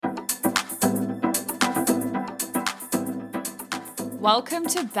Welcome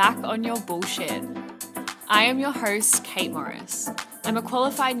to Back on Your Bullshit. I am your host, Kate Morris. I'm a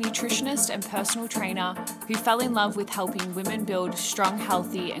qualified nutritionist and personal trainer who fell in love with helping women build strong,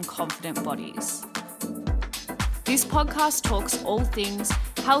 healthy, and confident bodies. This podcast talks all things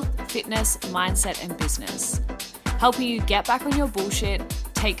health, fitness, mindset, and business, helping you get back on your bullshit,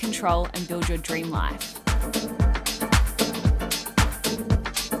 take control, and build your dream life.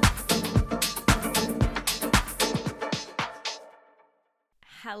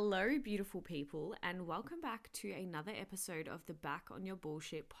 Hello, beautiful people, and welcome back to another episode of the Back on Your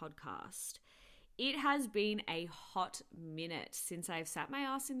Bullshit podcast. It has been a hot minute since I've sat my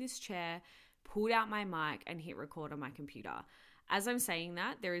ass in this chair, pulled out my mic, and hit record on my computer. As I'm saying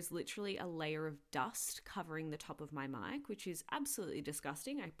that, there is literally a layer of dust covering the top of my mic, which is absolutely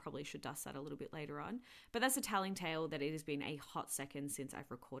disgusting. I probably should dust that a little bit later on, but that's a telling tale that it has been a hot second since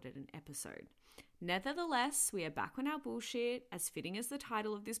I've recorded an episode. Nevertheless, we are back on our bullshit, as fitting as the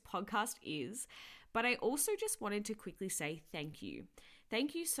title of this podcast is, but I also just wanted to quickly say thank you.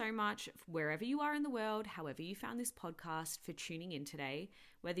 Thank you so much wherever you are in the world, however you found this podcast, for tuning in today.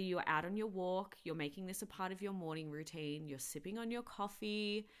 Whether you are out on your walk, you're making this a part of your morning routine, you're sipping on your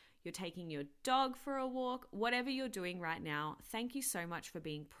coffee, you're taking your dog for a walk, whatever you're doing right now, thank you so much for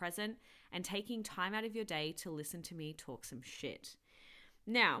being present and taking time out of your day to listen to me talk some shit.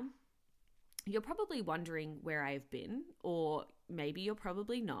 Now, you're probably wondering where I've been, or maybe you're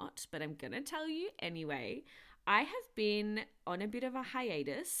probably not, but I'm going to tell you anyway. I have been on a bit of a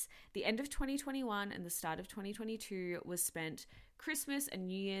hiatus. The end of 2021 and the start of 2022 was spent Christmas and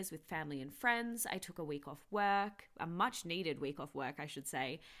New Year's with family and friends. I took a week off work, a much needed week off work, I should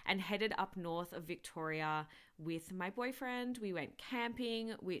say, and headed up north of Victoria with my boyfriend. We went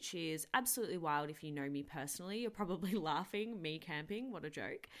camping, which is absolutely wild. If you know me personally, you're probably laughing, me camping, what a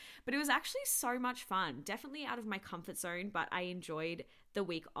joke. But it was actually so much fun, definitely out of my comfort zone, but I enjoyed the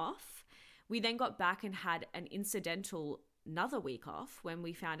week off. We then got back and had an incidental another week off when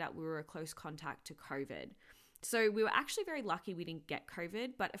we found out we were a close contact to COVID. So we were actually very lucky we didn't get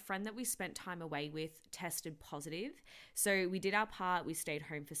COVID, but a friend that we spent time away with tested positive. So we did our part, we stayed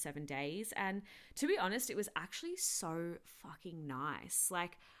home for 7 days. And to be honest, it was actually so fucking nice.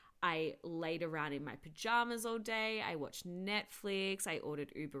 Like, I laid around in my pajamas all day. I watched Netflix. I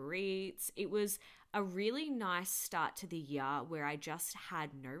ordered Uber Eats. It was a really nice start to the year where I just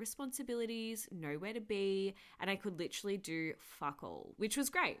had no responsibilities, nowhere to be, and I could literally do fuck all, which was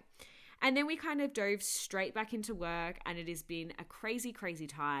great. And then we kind of dove straight back into work, and it has been a crazy, crazy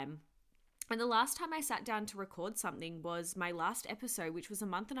time. And the last time I sat down to record something was my last episode, which was a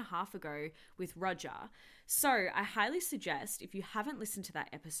month and a half ago with Roger. So I highly suggest, if you haven't listened to that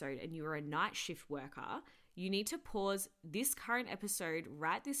episode and you are a night shift worker, you need to pause this current episode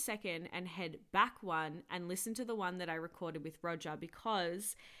right this second and head back one and listen to the one that I recorded with Roger,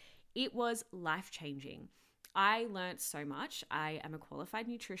 because it was life-changing. I learned so much. I am a qualified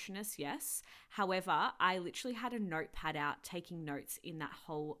nutritionist, yes. However, I literally had a notepad out taking notes in that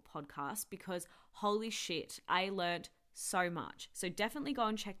whole podcast because holy shit, I learned so much. So definitely go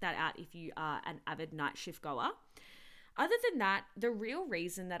and check that out if you are an avid night shift goer. Other than that, the real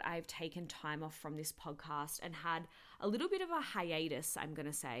reason that I've taken time off from this podcast and had a little bit of a hiatus, I'm going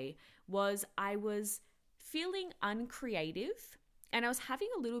to say, was I was feeling uncreative and I was having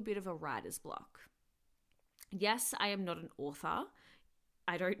a little bit of a writer's block. Yes, I am not an author.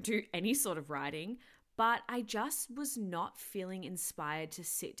 I don't do any sort of writing, but I just was not feeling inspired to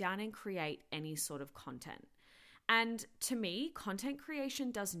sit down and create any sort of content. And to me, content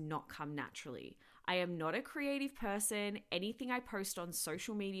creation does not come naturally. I am not a creative person. Anything I post on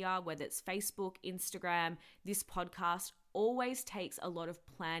social media, whether it's Facebook, Instagram, this podcast, always takes a lot of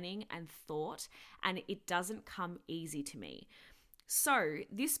planning and thought, and it doesn't come easy to me. So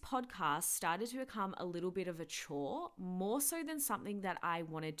this podcast started to become a little bit of a chore, more so than something that I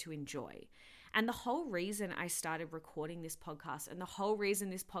wanted to enjoy. And the whole reason I started recording this podcast and the whole reason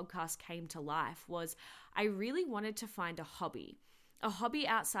this podcast came to life was I really wanted to find a hobby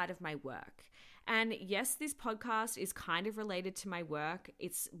outside of my work. And yes, this podcast is kind of related to my work.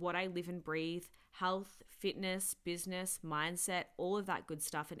 It's what I live and breathe: health, fitness, business, mindset, all of that good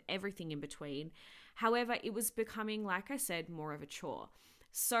stuff and everything in between. However, it was becoming, like I said, more of a chore.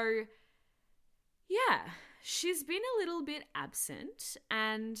 So yeah, she's been a little bit absent,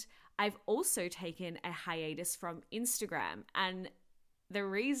 and I've also taken a hiatus from Instagram. And the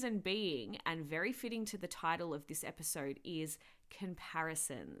reason being, and very fitting to the title of this episode, is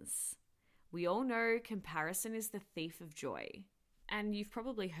comparisons. We all know comparison is the thief of joy. And you've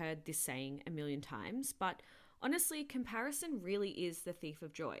probably heard this saying a million times, but honestly, comparison really is the thief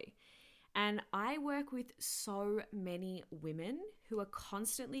of joy. And I work with so many women who are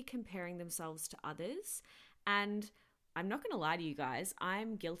constantly comparing themselves to others. And I'm not going to lie to you guys,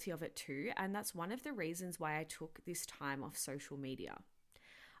 I'm guilty of it too. And that's one of the reasons why I took this time off social media.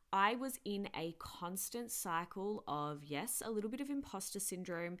 I was in a constant cycle of, yes, a little bit of imposter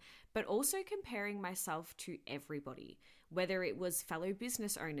syndrome, but also comparing myself to everybody, whether it was fellow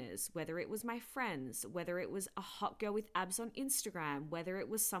business owners, whether it was my friends, whether it was a hot girl with abs on Instagram, whether it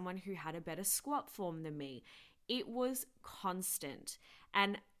was someone who had a better squat form than me. It was constant.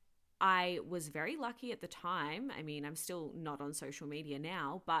 And I was very lucky at the time. I mean, I'm still not on social media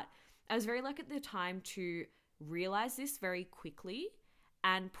now, but I was very lucky at the time to realize this very quickly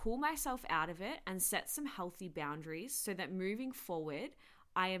and pull myself out of it and set some healthy boundaries so that moving forward,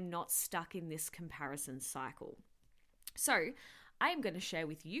 I am not stuck in this comparison cycle. So I am going to share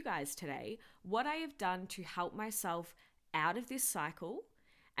with you guys today what I have done to help myself out of this cycle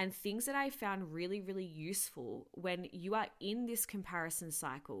and things that I found really, really useful when you are in this comparison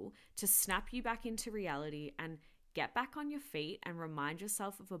cycle to snap you back into reality and get back on your feet and remind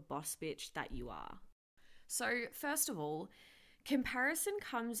yourself of a boss bitch that you are. So first of all, comparison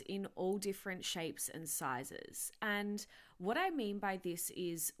comes in all different shapes and sizes. And what I mean by this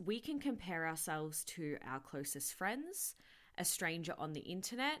is we can compare ourselves to our closest friends, a stranger on the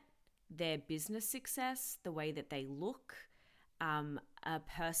internet, their business success, the way that they look, a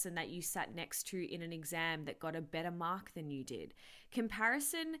person that you sat next to in an exam that got a better mark than you did.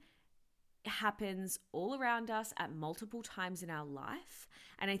 Comparison happens all around us at multiple times in our life.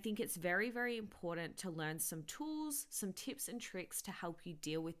 And I think it's very, very important to learn some tools, some tips and tricks to help you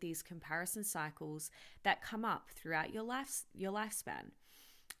deal with these comparison cycles that come up throughout your lifespan.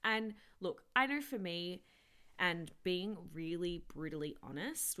 And look, I know for me, and being really brutally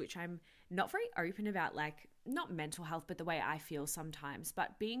honest, which I'm not very open about, like not mental health, but the way I feel sometimes,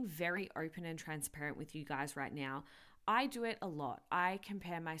 but being very open and transparent with you guys right now, I do it a lot. I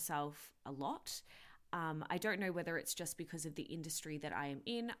compare myself a lot. I don't know whether it's just because of the industry that I am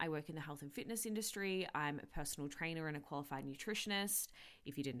in. I work in the health and fitness industry. I'm a personal trainer and a qualified nutritionist,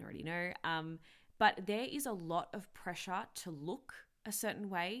 if you didn't already know. But there is a lot of pressure to look a certain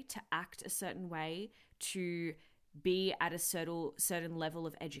way, to act a certain way, to be at a certain level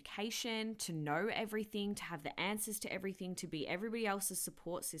of education, to know everything, to have the answers to everything, to be everybody else's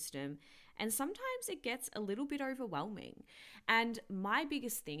support system. And sometimes it gets a little bit overwhelming. And my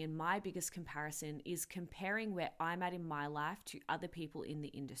biggest thing and my biggest comparison is comparing where I'm at in my life to other people in the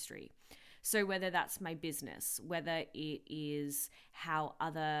industry. So whether that's my business, whether it is how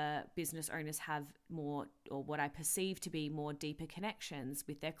other business owners have more, or what I perceive to be more deeper connections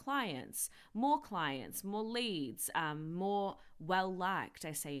with their clients, more leads, more well-liked,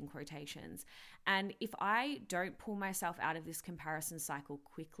 I say in quotations. And if I don't pull myself out of this comparison cycle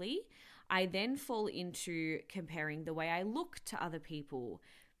quickly, I then fall into comparing the way I look to other people.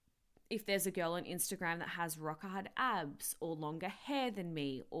 If there's a girl on Instagram that has rock hard abs or longer hair than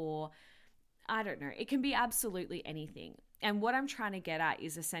me, or I don't know, it can be absolutely anything. And what I'm trying to get at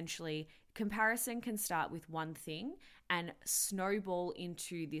is essentially comparison can start with one thing and snowball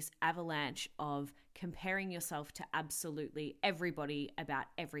into this avalanche of comparing yourself to absolutely everybody about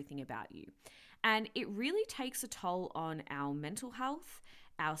everything about you. And it really takes a toll on our mental health,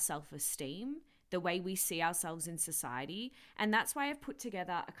 our self-esteem, the way we see ourselves in society. And that's why I've put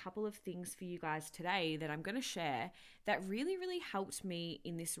together a couple of things for you guys today that I'm going to share that really, really helped me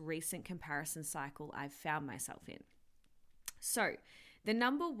in this recent comparison cycle I've found myself in. So the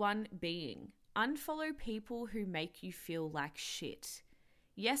number one being, unfollow people who make you feel like shit.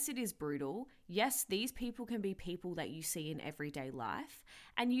 Yes, it is brutal. Yes, these people can be people that you see in everyday life,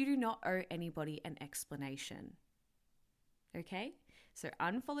 and you do not owe anybody an explanation. Okay? So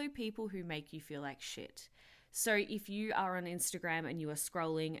unfollow people who make you feel like shit. So if you are on Instagram and you are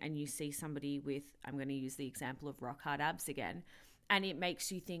scrolling and you see somebody with, I'm going to use the example of rock hard abs again, and it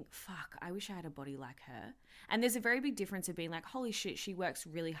makes you think, fuck, I wish I had a body like her. And there's a very big difference of being like, holy shit, she works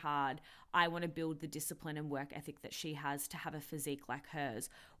really hard. I want to build the discipline and work ethic that she has to have a physique like hers.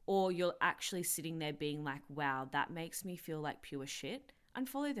 Or you're actually sitting there being like, wow, that makes me feel like pure shit.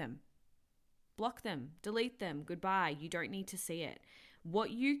 Unfollow them. Block them, delete them, goodbye. You don't need to see it.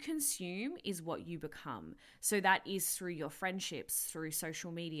 What you consume is what you become. So that is through your friendships, through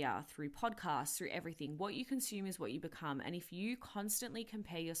social media, through podcasts, through everything. What you consume is what you become. And if you constantly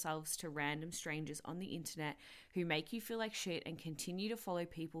compare yourselves to random strangers on the internet who make you feel like shit and continue to follow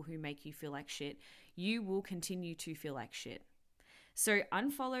people who make you feel like shit, you will continue to feel like shit. So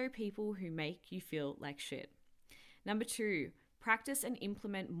unfollow people who make you feel like shit. Number 2, practice and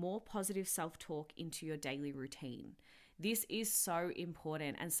implement more positive self-talk into your daily routine. This is so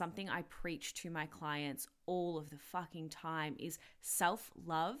important, and something I preach to my clients all of the fucking time is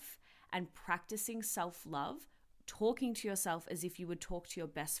self-love and practicing self-love. Talking to yourself as if you would talk to your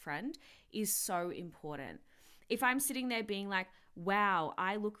best friend is so important. If I'm sitting there being like, wow,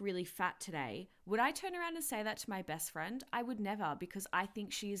 I look really fat today, would I turn around and say that to my best friend? I would never, because I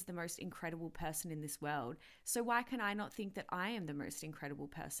think she is the most incredible person in this world. So why can I not think that I am the most incredible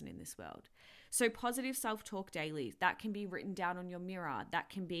person in this world? So positive self-talk daily, that can be written down on your mirror. That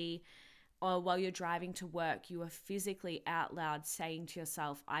can be while you're driving to work, you are physically out loud saying to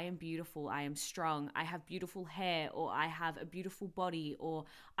yourself, I am beautiful, I am strong, I have beautiful hair, or I have a beautiful body, or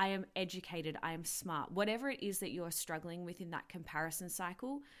I am educated, I am smart. Whatever it is that you're struggling with in that comparison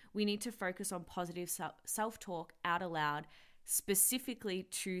cycle, we need to focus on positive self-talk out aloud, specifically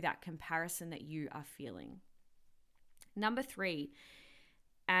to that comparison that you are feeling. Number 3,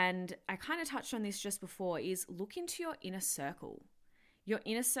 and I kind of touched on this just before, is look into your inner circle. Your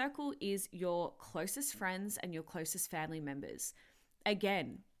inner circle is your closest friends and your closest family members.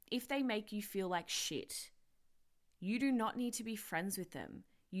 Again, if they make you feel like shit, you do not need to be friends with them.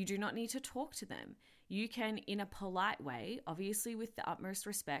 You do not need to talk to them. You can, in a polite way, obviously with the utmost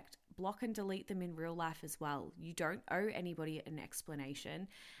respect, block and delete them in real life as well. You don't owe anybody an explanation.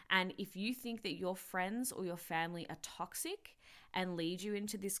 And if you think that your friends or your family are toxic and lead you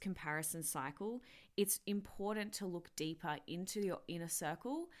into this comparison cycle, it's important to look deeper into your inner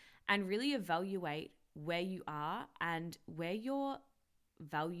circle and really evaluate where you are and where your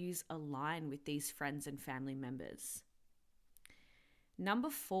values align with these friends and family members. Number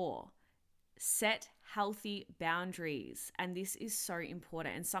 4, set healthy boundaries. And this is so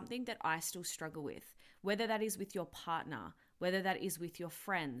important and something that I still struggle with, whether that is with your partner, whether that is with your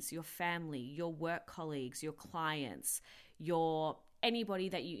friends, your family, your work colleagues, your clients, anybody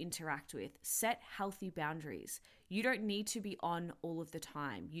that you interact with. Set healthy boundaries. You don't need to be on all of the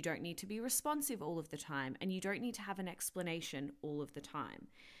time. You don't need to be responsive all of the time, and you don't need to have an explanation all of the time.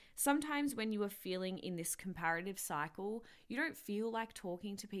 Sometimes when you are feeling in this comparative cycle, you don't feel like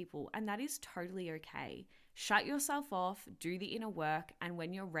talking to people, and that is totally okay. Shut yourself off, do the inner work, and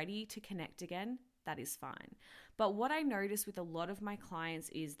when you're ready to connect again, that is fine. But what I notice with a lot of my clients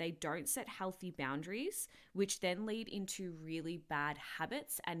is they don't set healthy boundaries, which then lead into really bad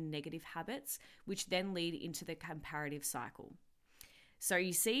habits and negative habits, which then lead into the comparative cycle. So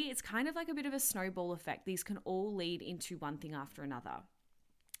you see, it's kind of like a bit of a snowball effect. These can all lead into one thing after another.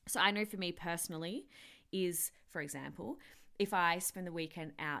 So I know for me personally is, for example, if I spend the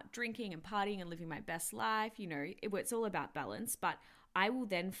weekend out drinking and partying and living my best life, it's all about balance. But I will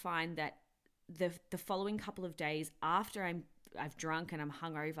then find that the following couple of days after I've drunk and I'm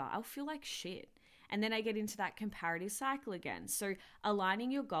hungover, I'll feel like shit. And then I get into that comparative cycle again. So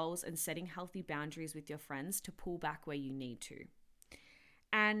aligning your goals and setting healthy boundaries with your friends to pull back where you need to.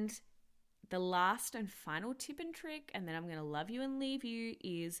 And the last and final tip and trick, and then I'm going to love you and leave you,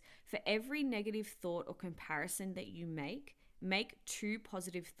 is for every negative thought or comparison that you make 2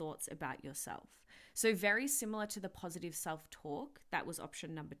 positive thoughts about yourself. So very similar to the positive self-talk, that was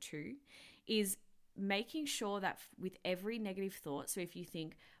option number 2, is making sure that with every negative thought, so if you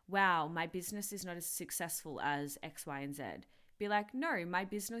think, wow, my business is not as successful as X, Y, and Z, be like, no, my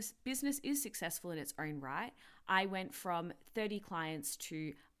business is successful in its own right. I went from 30 clients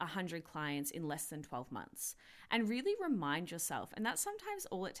to 100 clients in less than 12 months. And really remind yourself, and that's sometimes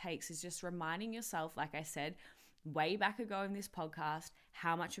all it takes, is just reminding yourself, like I said, way back ago in this podcast,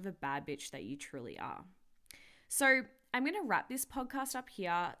 how much of a bad bitch that you truly are. So I'm going to wrap this podcast up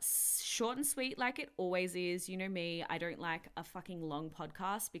here. Short and sweet like it always is. You know me, I don't like a fucking long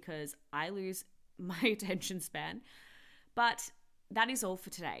podcast because I lose my attention span. But that is all for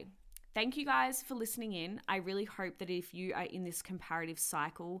today. Thank you guys for listening in. I really hope that if you are in this comparative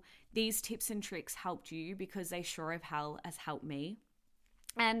cycle, these tips and tricks helped you, because they sure as helped me.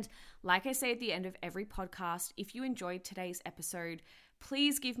 And like I say at the end of every podcast, if you enjoyed today's episode,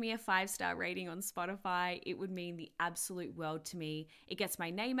 please give me a 5-star rating on Spotify. It would mean the absolute world to me. It gets my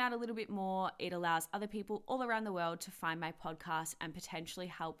name out a little bit more. It allows other people all around the world to find my podcast and potentially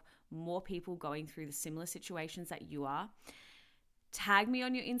help more people going through the similar situations that you are. Tag me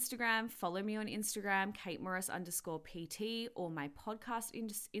on your Instagram, follow me on Instagram, KateMorris_PT, or my podcast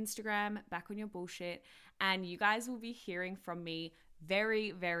Instagram, Back on Your Bullshit. And you guys will be hearing from me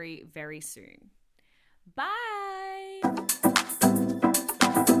very, very, very soon. Bye.